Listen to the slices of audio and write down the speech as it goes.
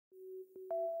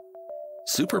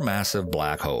Supermassive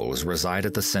black holes reside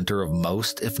at the center of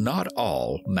most, if not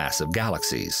all, massive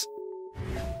galaxies.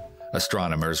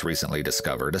 Astronomers recently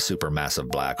discovered a supermassive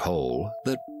black hole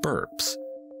that burps.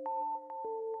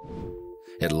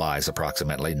 It lies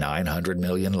approximately 900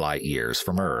 million light-years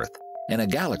from Earth in a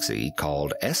galaxy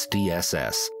called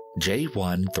SDSS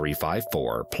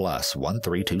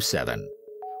J1354+1327,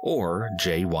 or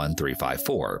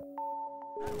J1354.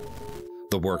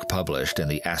 The work published in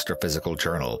the Astrophysical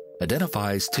Journal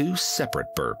identifies two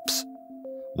separate burps,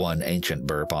 one ancient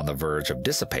burp on the verge of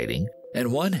dissipating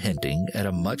and one hinting at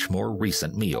a much more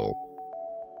recent meal.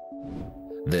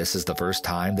 This is the first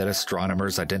time that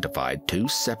astronomers identified two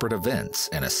separate events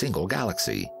in a single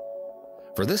galaxy.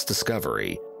 For this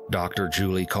discovery, Dr.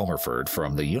 Julie Comerford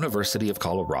from the University of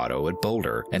Colorado at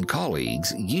Boulder and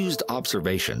colleagues used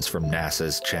observations from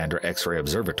NASA's Chandra X-ray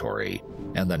Observatory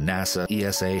and the NASA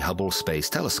ESA Hubble Space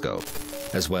Telescope,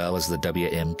 as well as the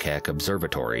W.M. Keck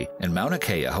Observatory in Mauna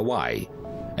Kea, Hawaii,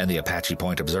 and the Apache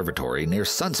Point Observatory near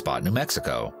Sunspot, New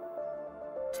Mexico.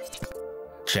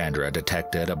 Chandra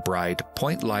detected a bright,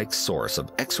 point-like source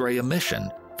of X-ray emission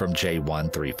from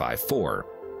J1354.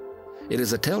 It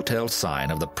is a telltale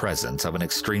sign of the presence of an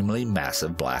extremely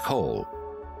massive black hole.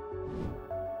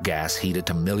 Gas heated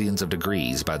to millions of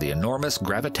degrees by the enormous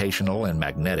gravitational and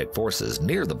magnetic forces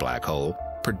near the black hole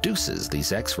produces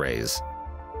these X-rays.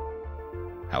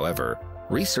 However,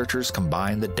 researchers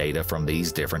combined the data from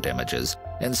these different images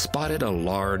and spotted a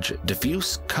large,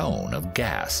 diffuse cone of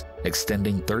gas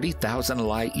extending 30,000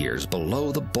 light-years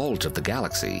below the bulge of the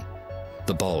galaxy.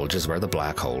 The bulge is where the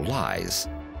black hole lies.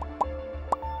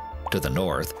 To the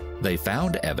north, they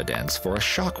found evidence for a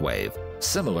shock wave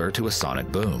similar to a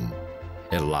sonic boom.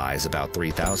 It lies about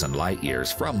 3,000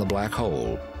 light-years from the black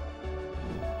hole.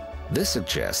 This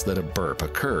suggests that a burp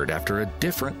occurred after a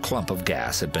different clump of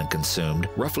gas had been consumed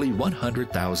roughly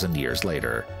 100,000 years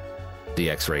later. The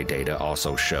X-ray data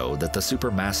also show that the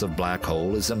supermassive black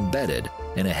hole is embedded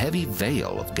in a heavy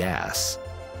veil of gas.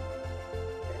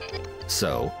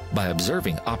 So, by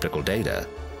observing optical data,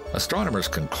 astronomers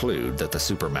conclude that the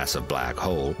supermassive black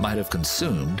hole might have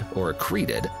consumed or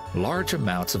accreted large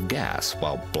amounts of gas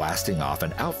while blasting off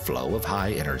an outflow of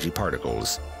high-energy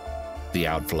particles. The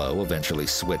outflow eventually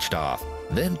switched off,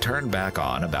 then turned back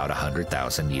on about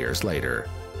 100,000 years later.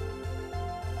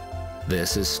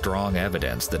 This is strong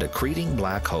evidence that accreting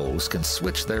black holes can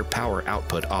switch their power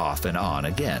output off and on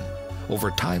again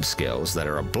over timescales that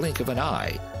are a blink of an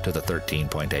eye to the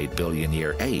 13.8 billion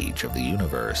year age of the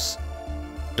universe.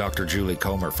 Dr. Julie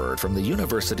Comerford from the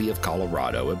University of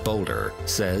Colorado at Boulder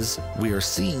says, "We are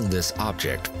seeing this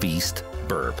object feast,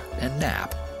 burp, and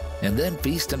nap, and then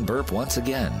feast and burp once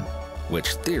again,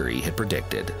 which theory had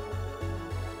predicted."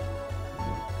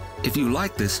 If you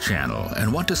like this channel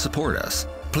and want to support us,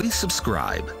 please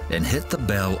subscribe and hit the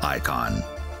bell icon.